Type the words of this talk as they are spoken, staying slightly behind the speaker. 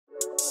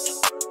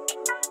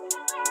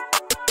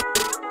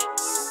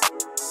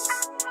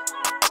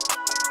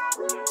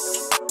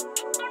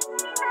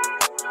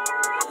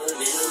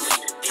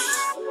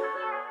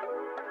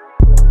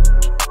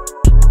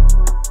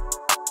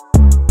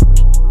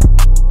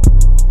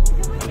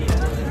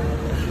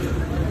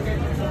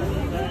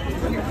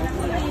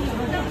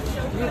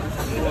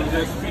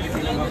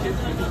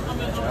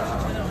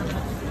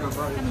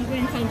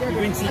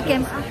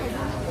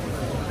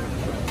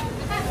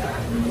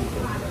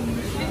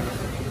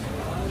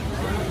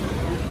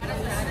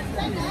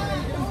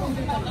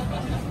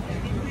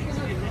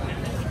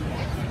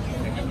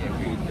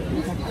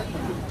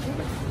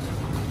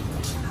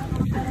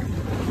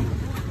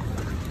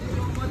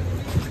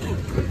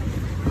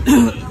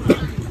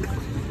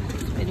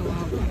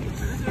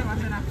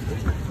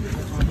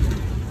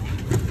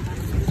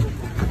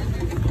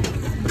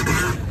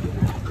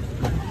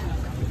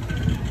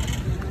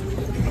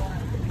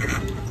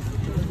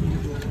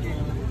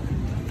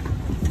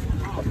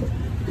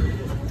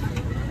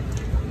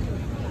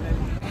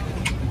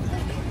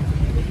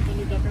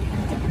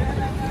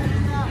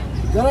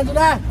Jalan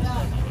sudah.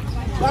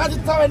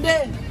 Lanjut sama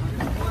deh.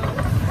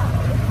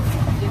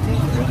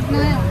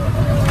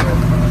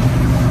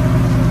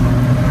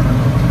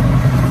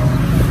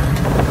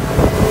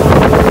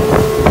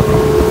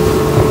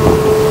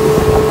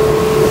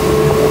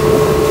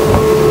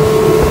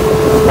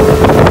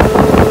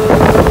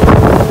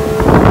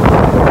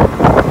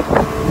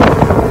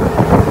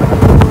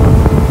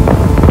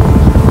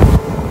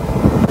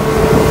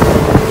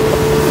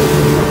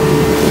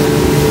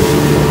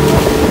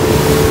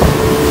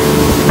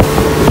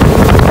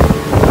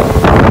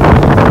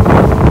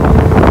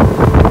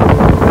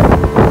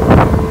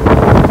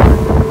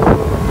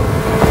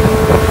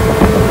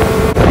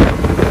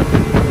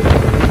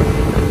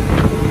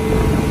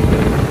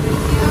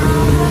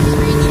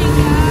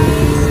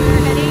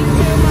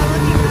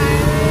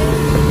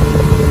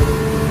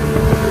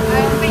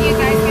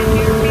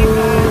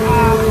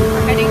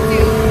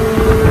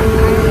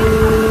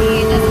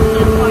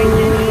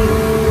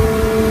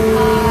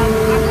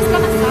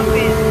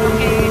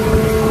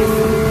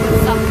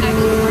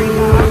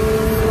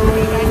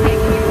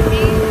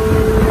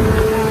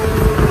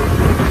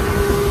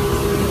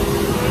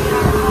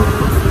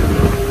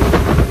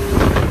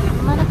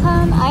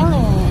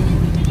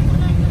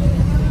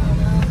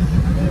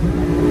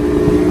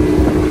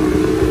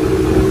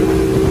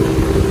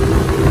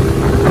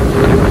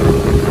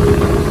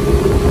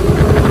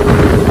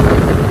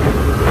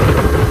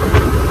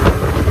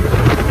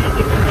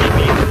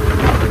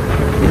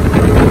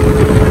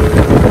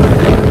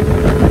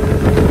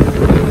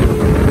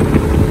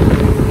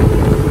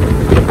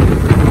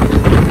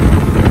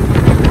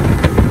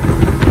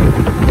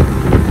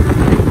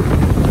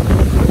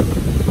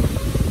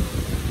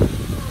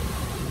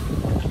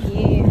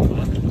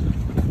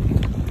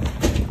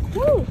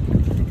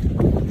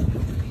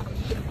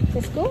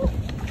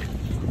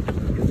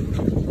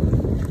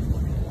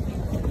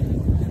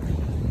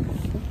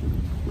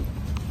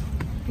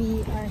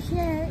 We are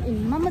here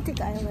in Mamutik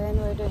Island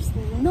where there's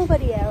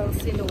nobody else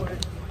in the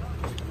world.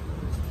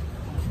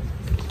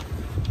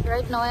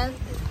 Right, Noel?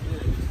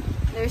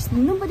 There's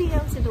nobody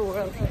else in the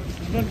world.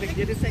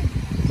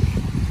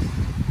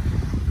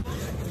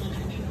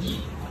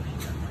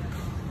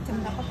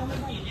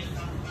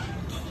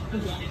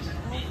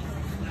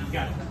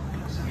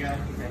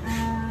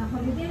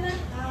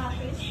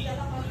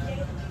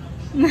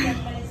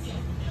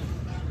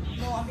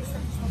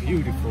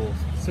 Beautiful.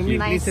 So many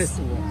Nice. places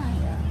to walk.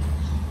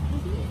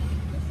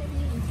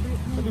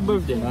 Happy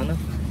birthday, Nana.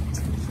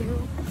 Thank you.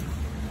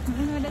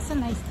 Oh, that's a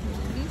nice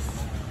place.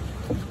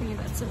 I think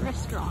that's a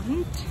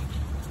restaurant.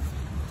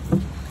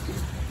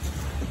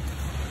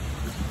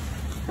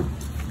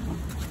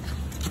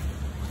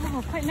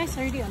 Oh, quite nice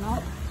already, or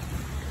not?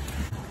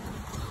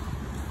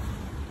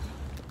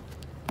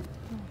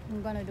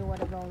 I'm gonna do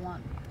whatever I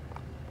want.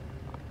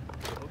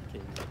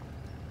 Okay.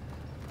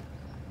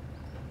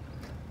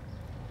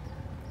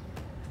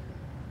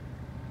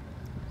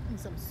 And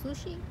some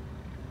sushi.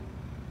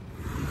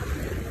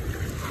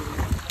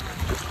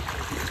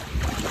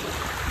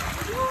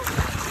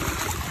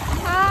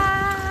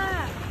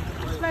 Ah!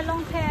 It's my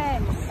long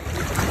pants.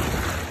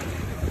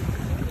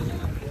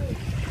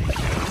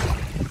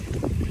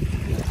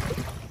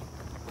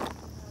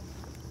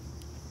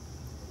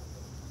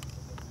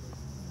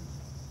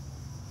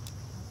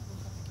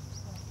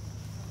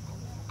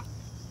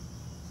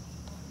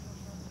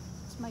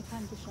 It's my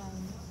time to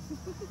shine.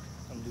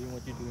 I'm doing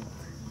what you're doing.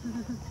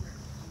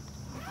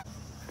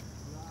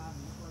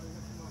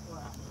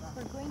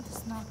 We're going to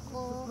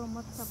snorkel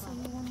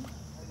soon.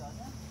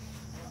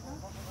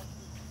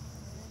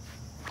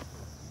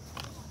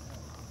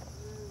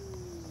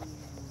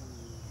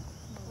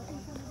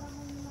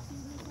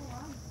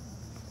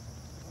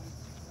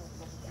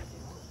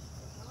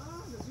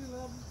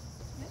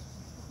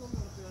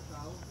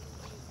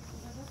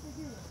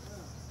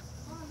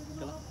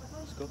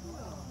 Let's go.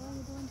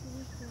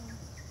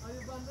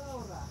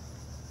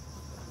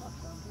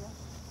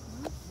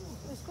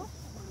 Let's go.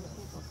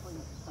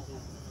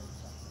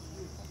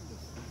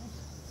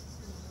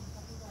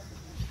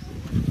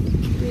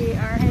 We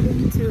are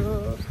heading to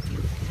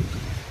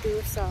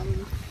do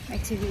some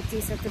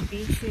activities at the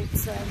beach with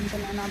some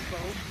banana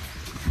boat.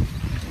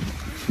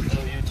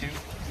 Hello, YouTube.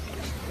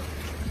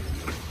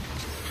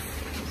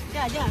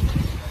 Ya.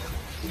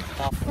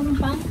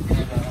 Penumpang?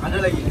 Ada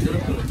lagi. 3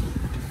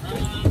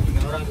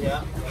 orang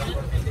ya.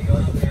 3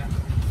 orang ya.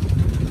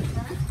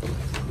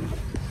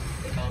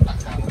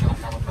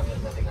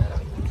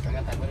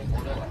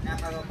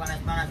 Kalau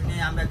panas-panas ini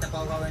ambil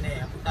tepau kau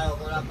ini. Aku tahu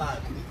kau lapar.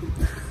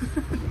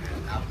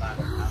 Lapar.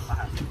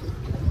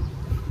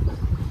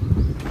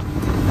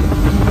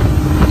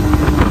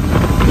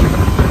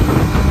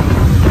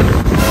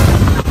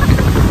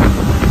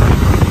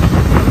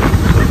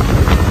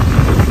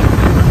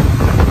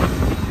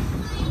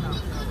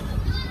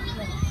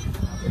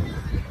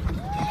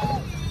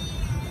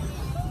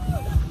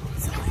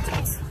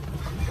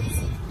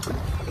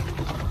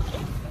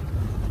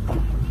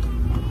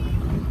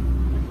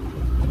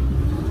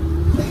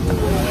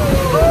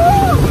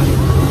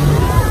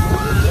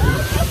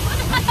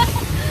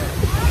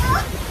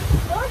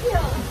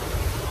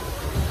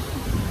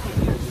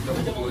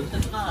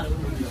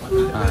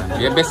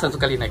 The best satu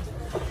kali naik.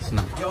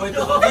 Senang.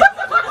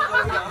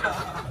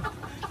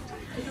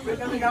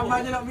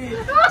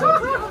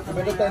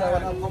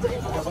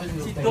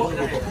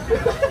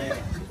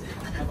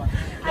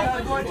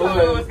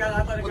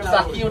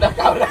 Saki udah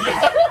kau lagi.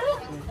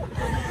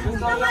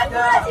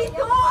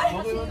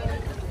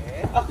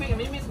 Aku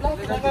yang mimis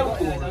belakang.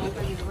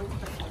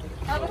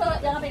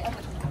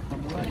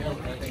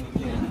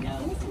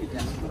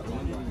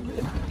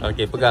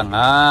 Okey, pegang.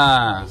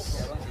 Ah.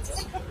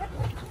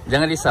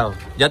 Jangan risau.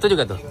 Jatuh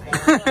juga tuh.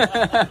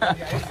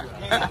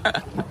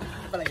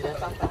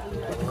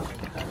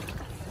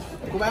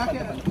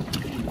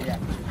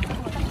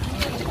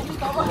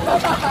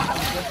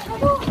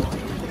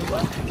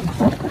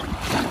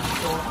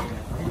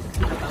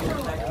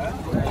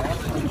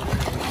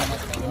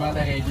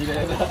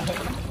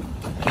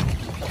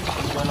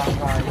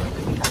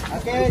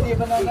 Oke, di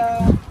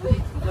banana.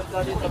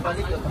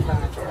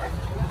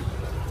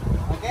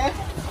 Oke.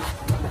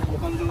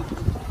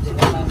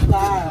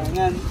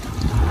 Tangan.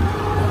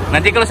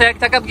 Nanti kalau saya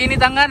cakap gini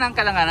tangan,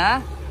 angkat tangan, ha?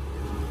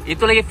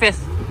 Itu lagi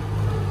face.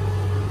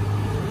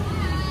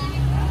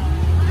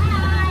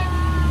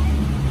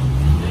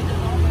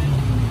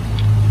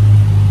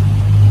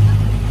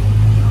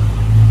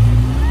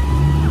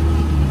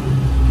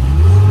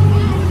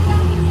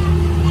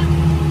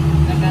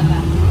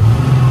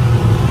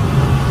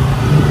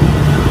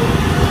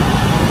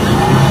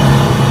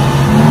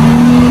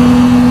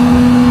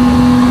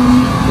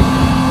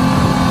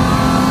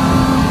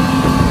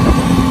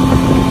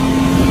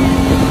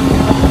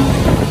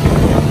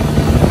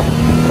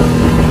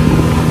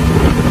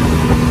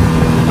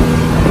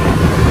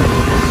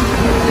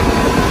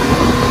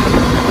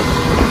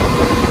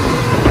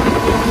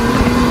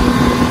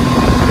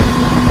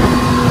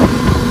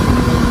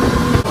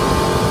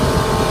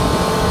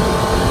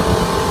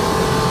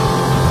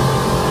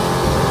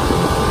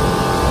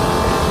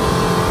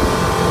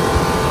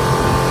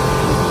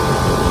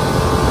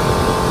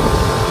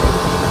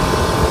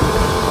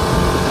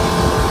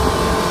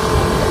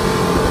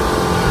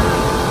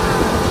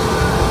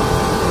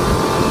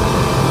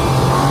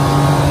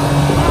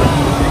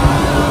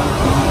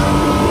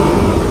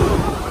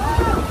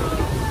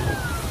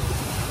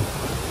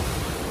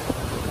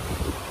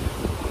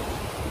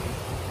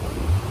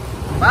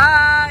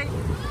 Bye.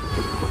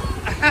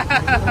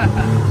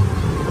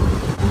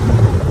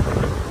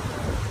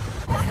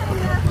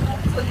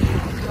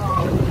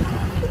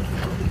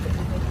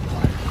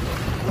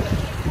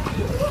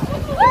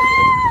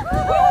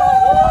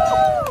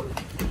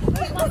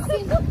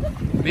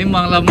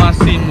 Memanglah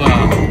masin,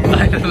 Bang.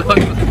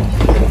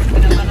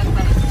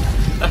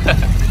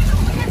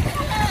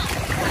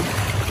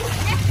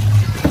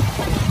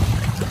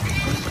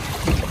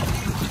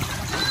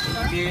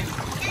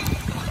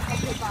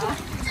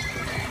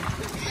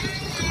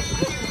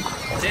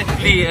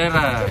 Jetty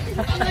era.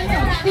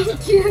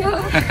 Thank you.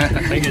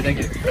 Thank you, thank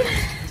you.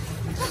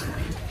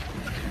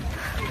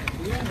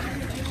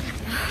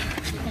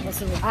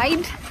 Let's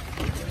ride.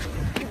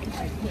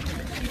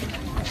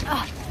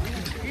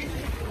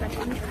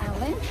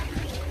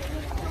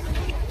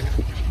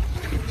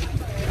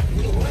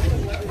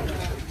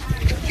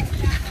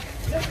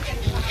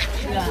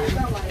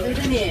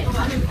 Paragliding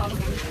Island.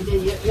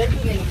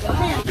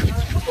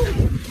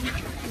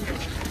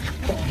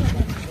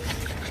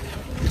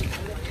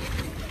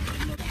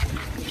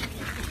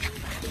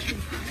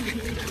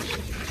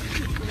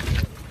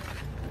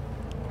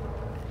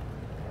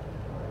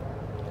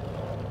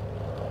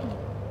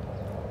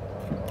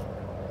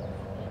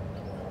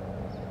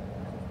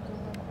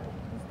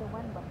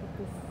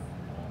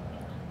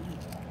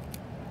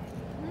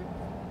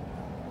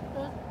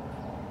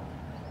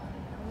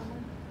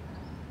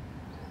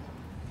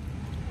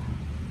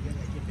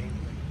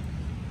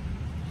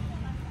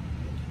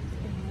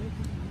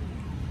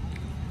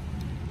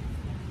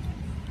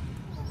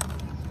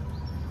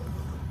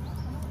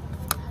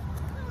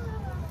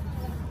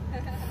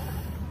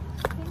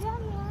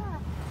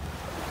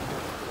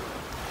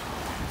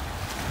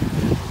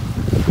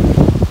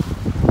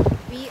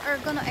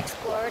 We're gonna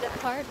explore the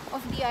part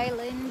of the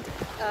island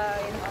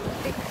in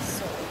Mamutik,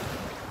 so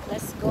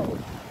let's go.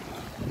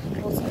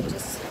 Also, I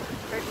just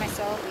hurt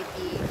myself with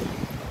the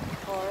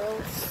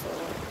corals, so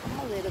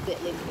I'm a little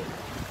bit limping.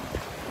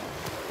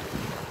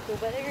 The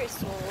weather is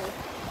so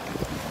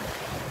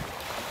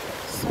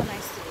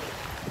nice today.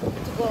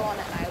 To go on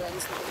an island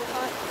is not too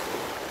hot.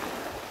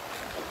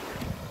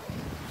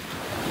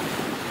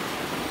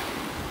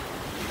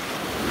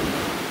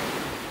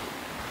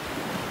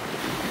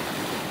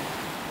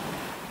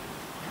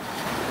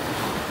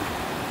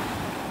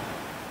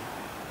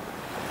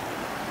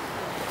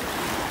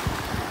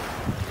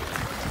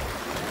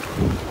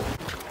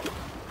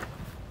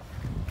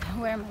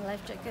 Wear my life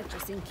jacket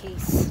just in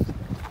case.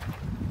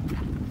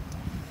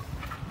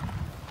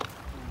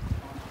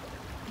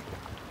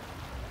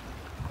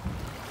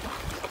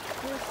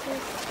 This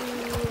is the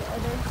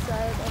other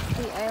side of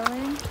the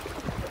island.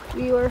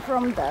 We were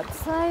from that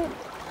side,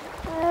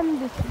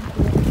 and this is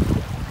the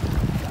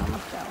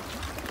almost down.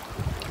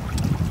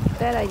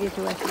 That I did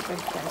to actually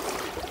first test.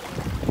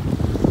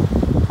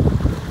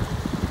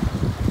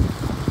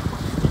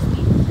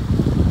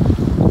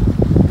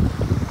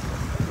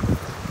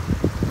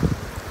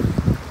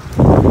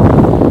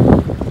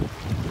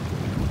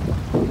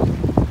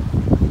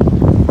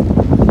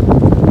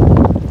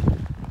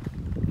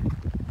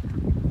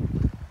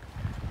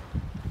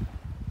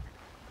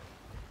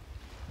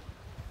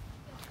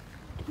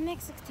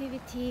 Next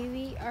activity,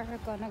 we are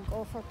gonna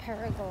go for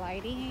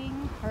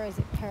paragliding, or is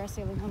it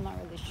parasailing? I'm not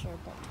really sure,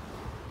 but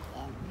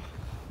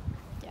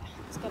yeah,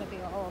 it's gonna be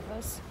all of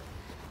us.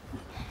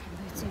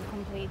 It's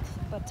incomplete,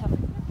 but oh,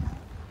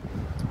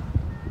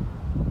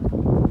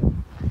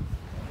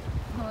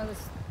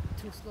 that's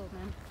too slow,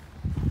 man.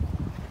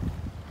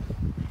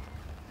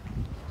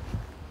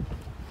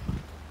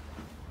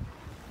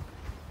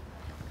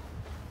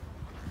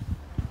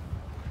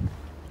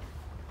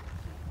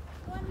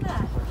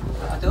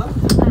 Betul?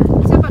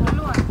 Siapa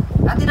duluan?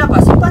 Tidak apa,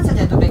 simpan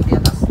saja itu bag di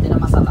atas, tidak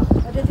masalah.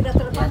 Ada tidak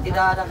terbang? Ya,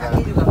 tidak ada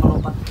kaki juga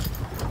melompat.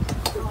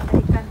 Ada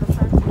ikan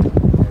besar.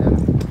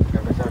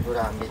 Ikan besar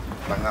sudah ambil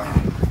panggang.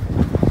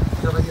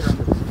 Coba kita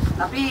ambil.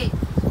 Tapi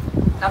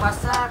tak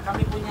basah,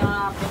 kami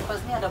punya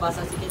pampers ni ada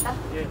basah sikit tak?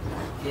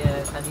 Dia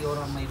tadi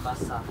orang main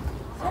basah.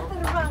 Saya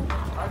terbang.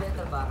 Oh, dia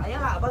terbang.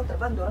 Ayolah, abang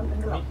terbang, orang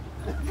tenggelam.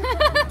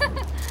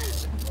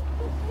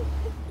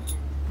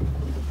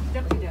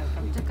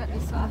 Dekat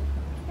di sana.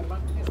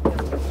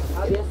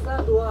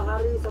 Biasa 2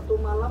 hari 1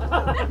 malam.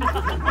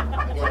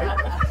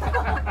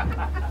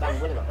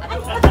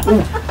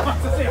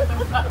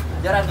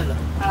 Joran dulu.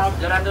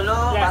 Joran dulu,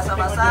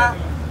 basah-basah.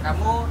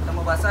 Kamu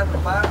temu basah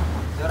berupa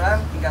joran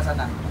hingga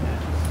sana.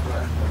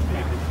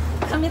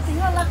 Kami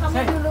tinggal lah,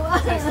 kamu dulu.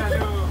 Saya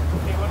selalu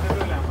tengok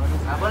dulu lah.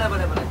 Nah, boleh.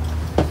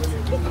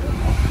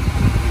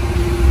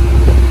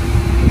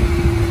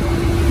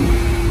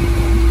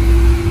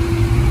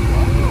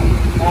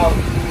 Wow.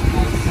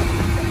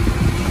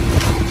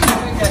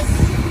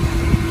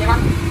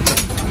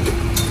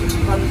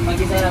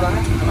 Bagi saya lah bang,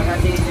 terima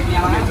kasih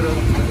Jemia bang.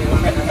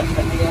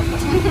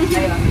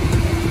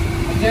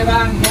 Oke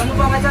bang, jangan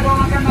lupa baca doa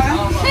makan bang.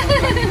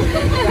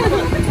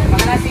 Terima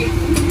kasih.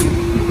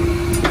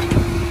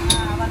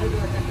 Apa dulu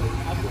baca dulu.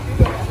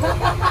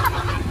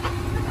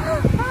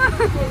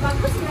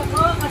 Bagus ya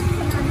kok, masih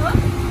senang kok.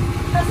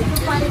 Kasih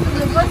lupa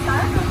itu bos,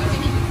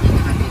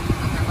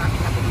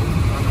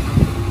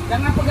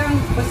 Jangan pegang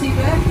besi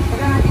deh.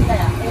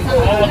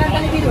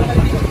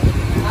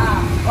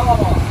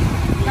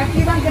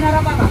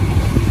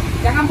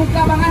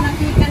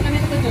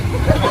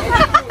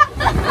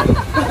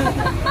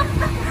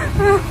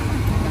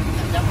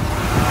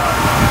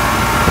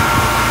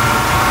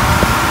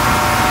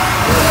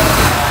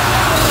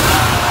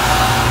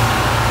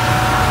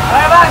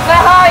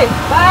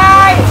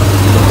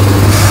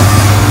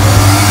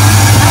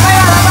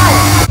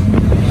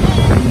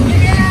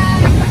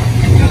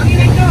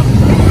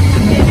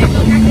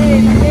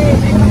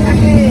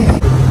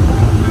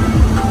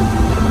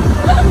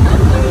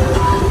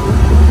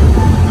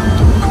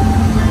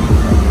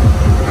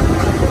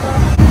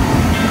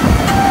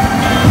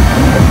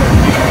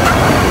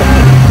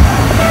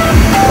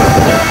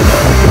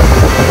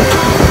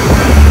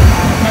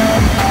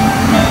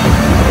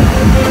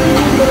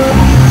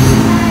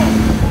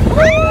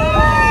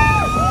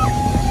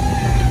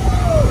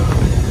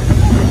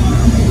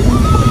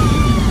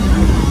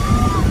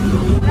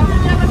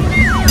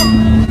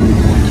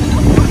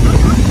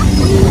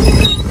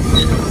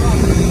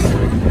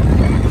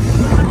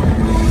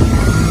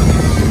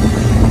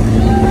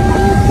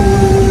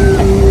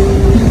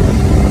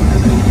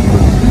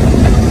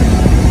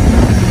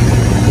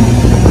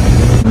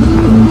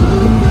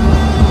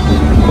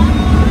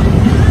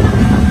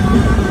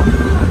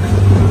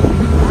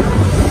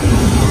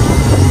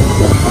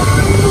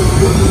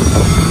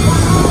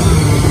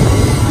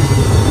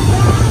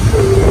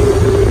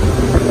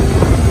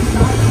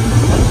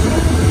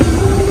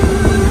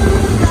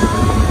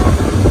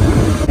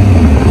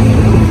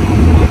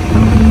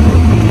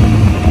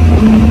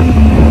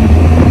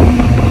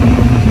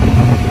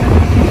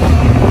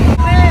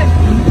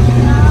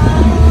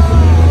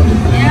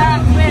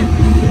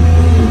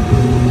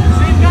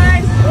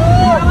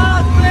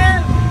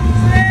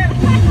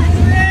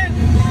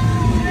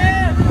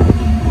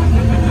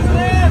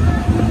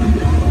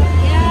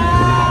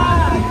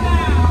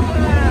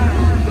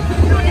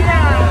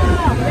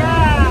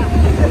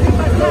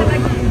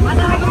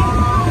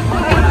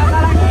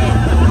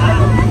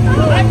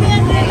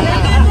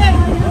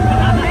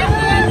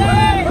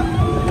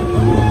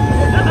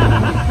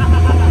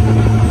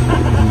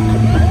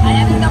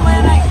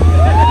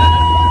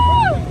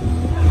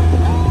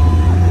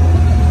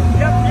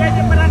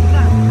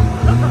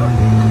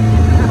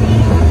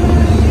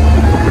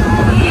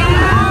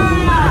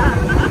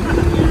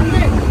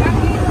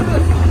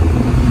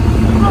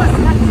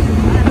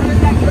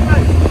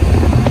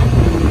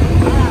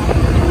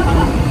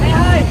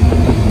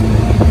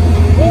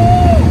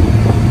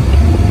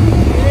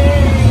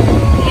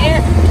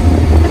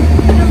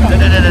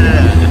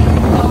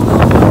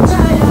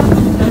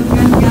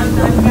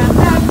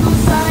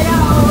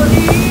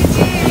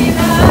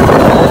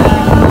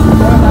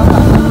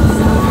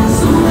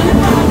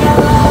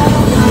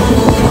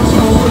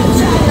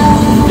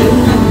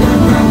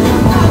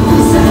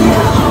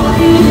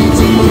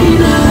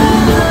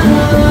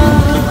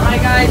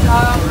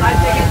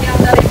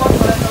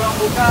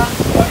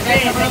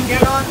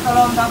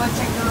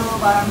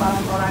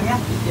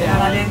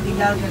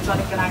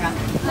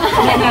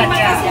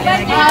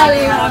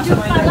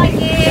 Jumpa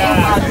lagi.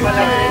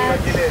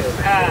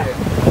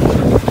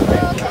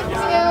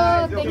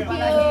 Thank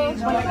you.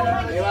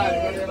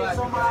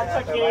 So much.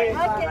 Okay.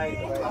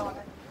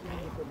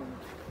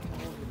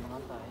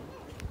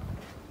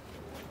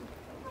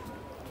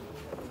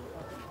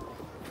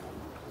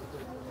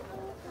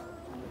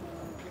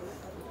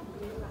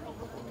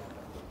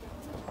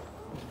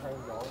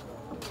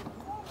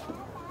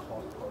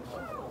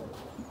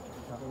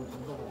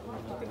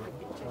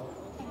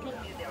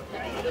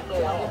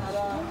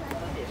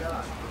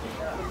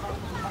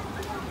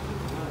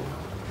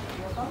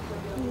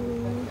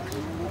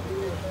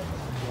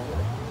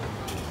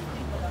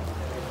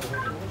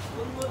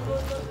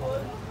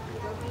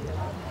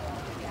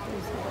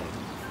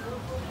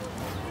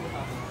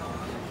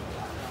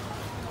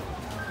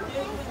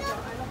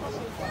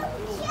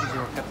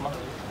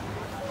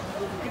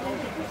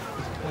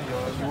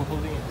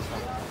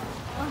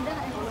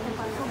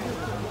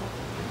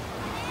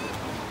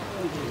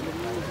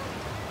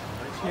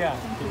 Yeah,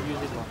 you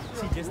use it.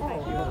 See, just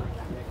thank you.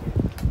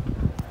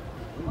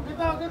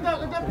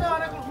 Kejap tak,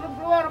 ada belum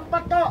keluar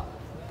 4 tak?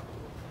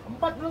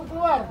 4 belum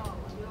keluar.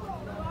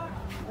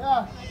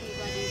 Ya.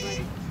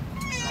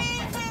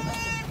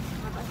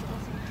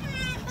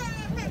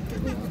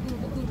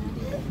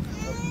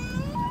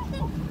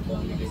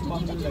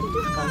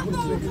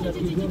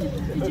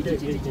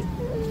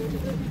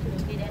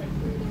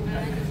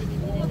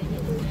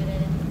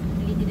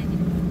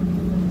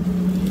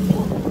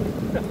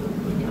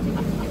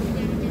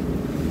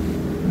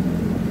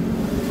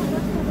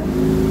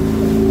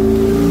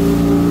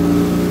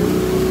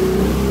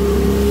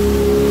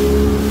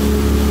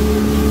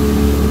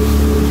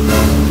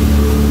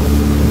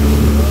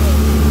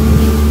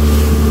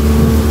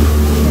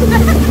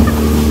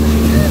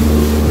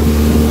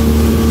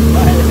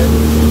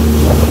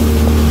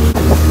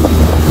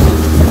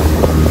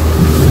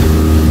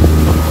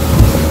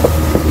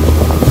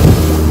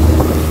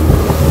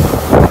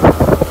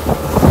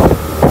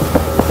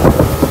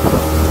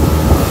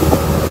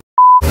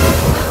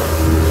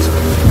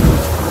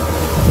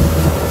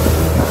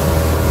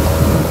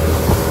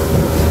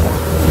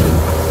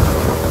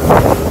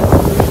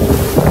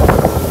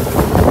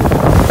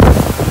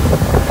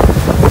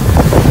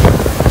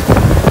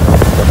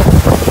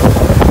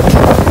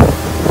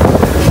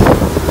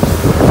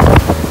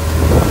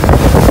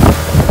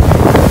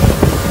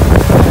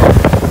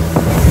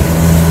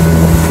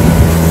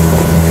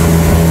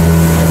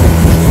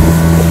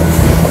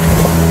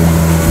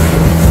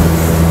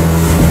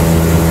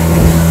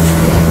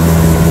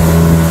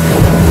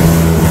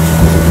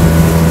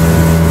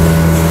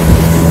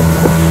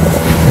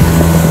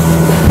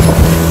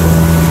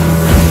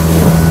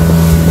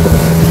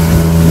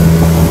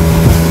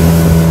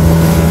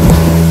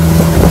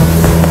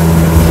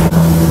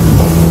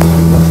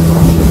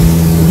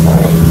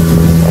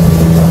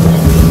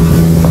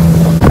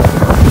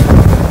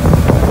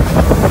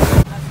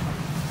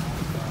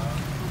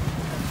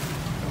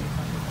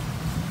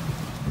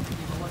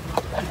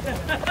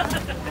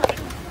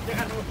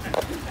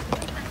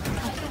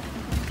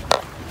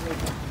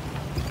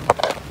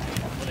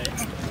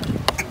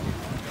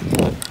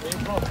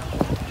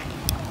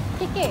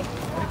 Kiki.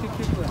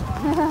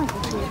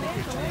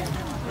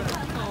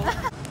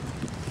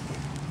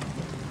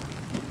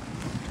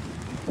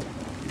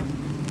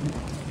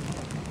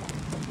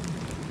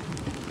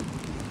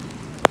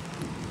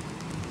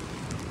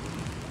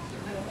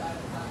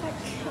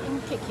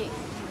 Kiki.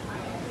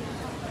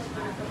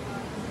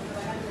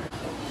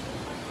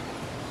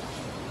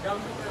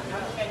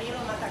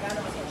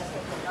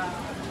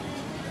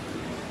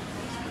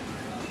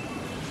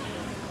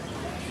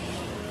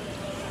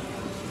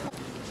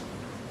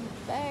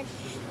 Back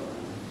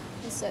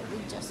is at the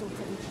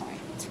Jesselton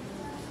Point.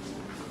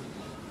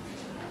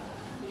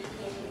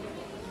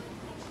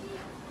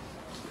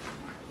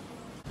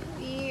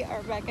 We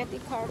are back at the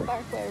car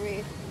park where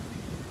we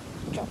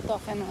dropped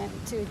off and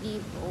went to the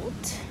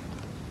boat.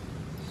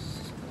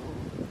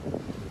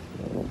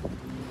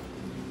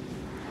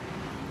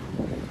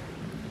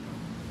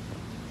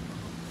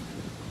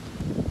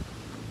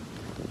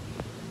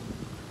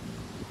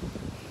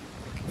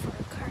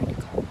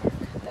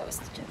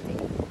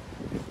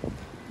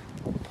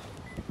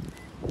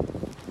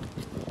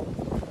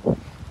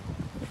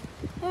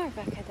 We're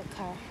back at the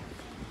car.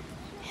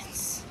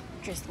 It's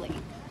drizzling.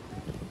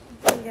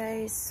 Hey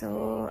guys,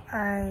 so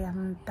I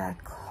am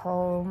back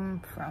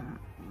home from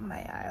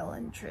my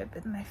island trip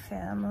with my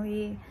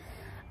family.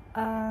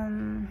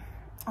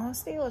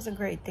 Honestly, it was a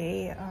great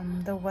day.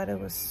 The weather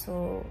was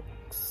so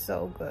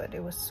good.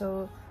 It was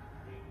so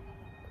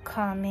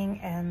calming,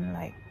 and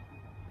like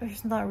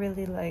there's not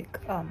really like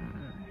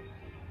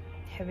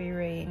heavy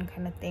rain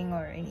kind of thing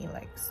or any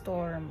like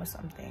storm or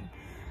something.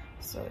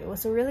 So it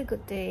was a really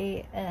good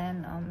day,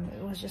 and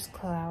it was just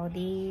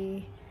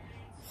cloudy,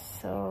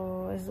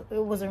 so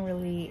it wasn't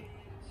really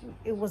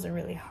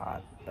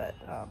hot, but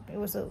it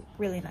was a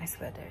really nice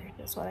weather.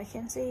 That's what I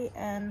can say.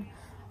 And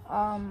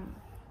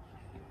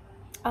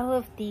I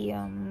love the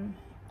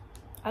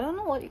I don't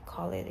know what you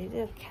call it. Is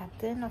it a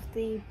captain of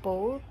the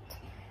boat?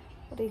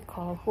 what do you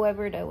call,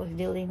 whoever that was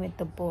dealing with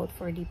the boat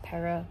for the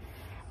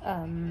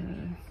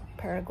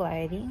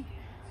paragliding.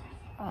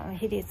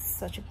 He did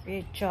such a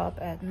great job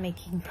at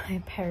making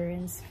my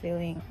parents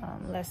feeling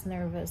less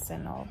nervous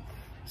and all.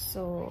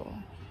 So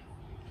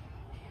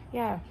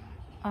yeah,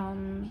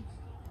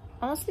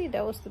 honestly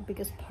that was the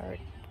biggest part.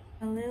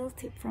 A little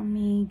tip from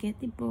me: get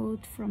the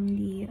boat from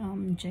the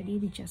jetty,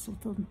 the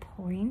Jesselton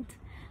Point,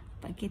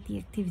 but get the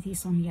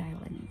activities on the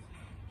island.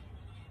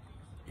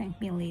 Thank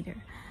me later.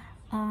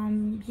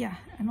 Yeah,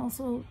 and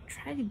also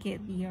try to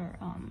get your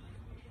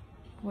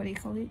what do you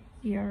call it,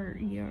 your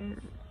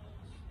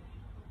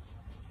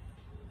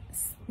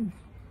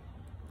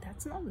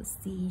that's not the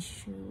sea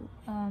shoe,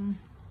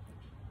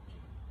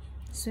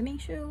 swimming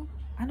shoe,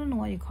 I don't know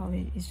what you call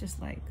it. It's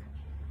just like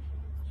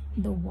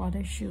the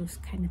water shoes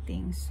kind of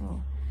thing.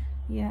 So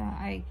yeah,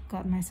 I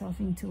got myself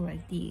into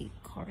like the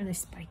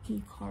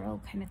spiky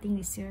coral kind of thing,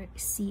 the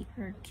sea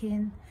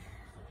urchin.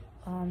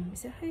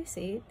 Is that how you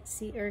say it?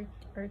 Sea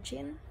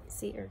urchin?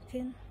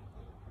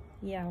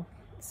 Yeah,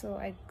 so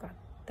I got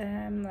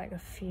them, like a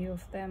few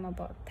of them,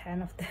 about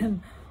 10 of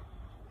them,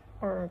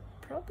 or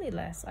probably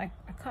less. I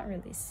can't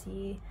really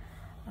see.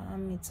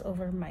 It's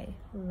over my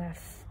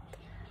left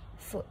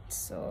foot,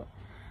 so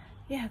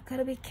yeah,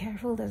 gotta be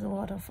careful. There's a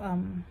lot of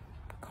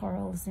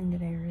corals in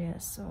that area,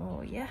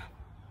 so yeah,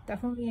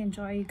 definitely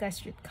enjoy. You guys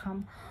should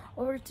come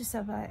over to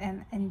Sabah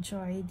and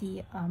enjoy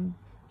the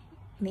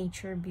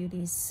nature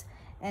beauties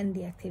and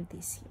the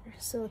activities here.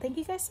 So thank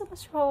you guys so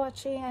much for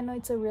watching. I know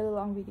it's a really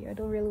long video. I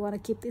don't really want to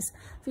keep this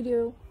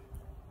video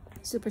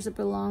super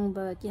long,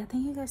 but yeah,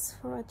 thank you guys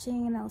for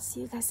watching, and I'll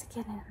see you guys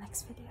again in the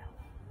next video.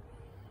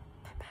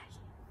 Bye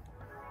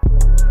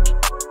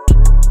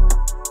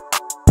bye.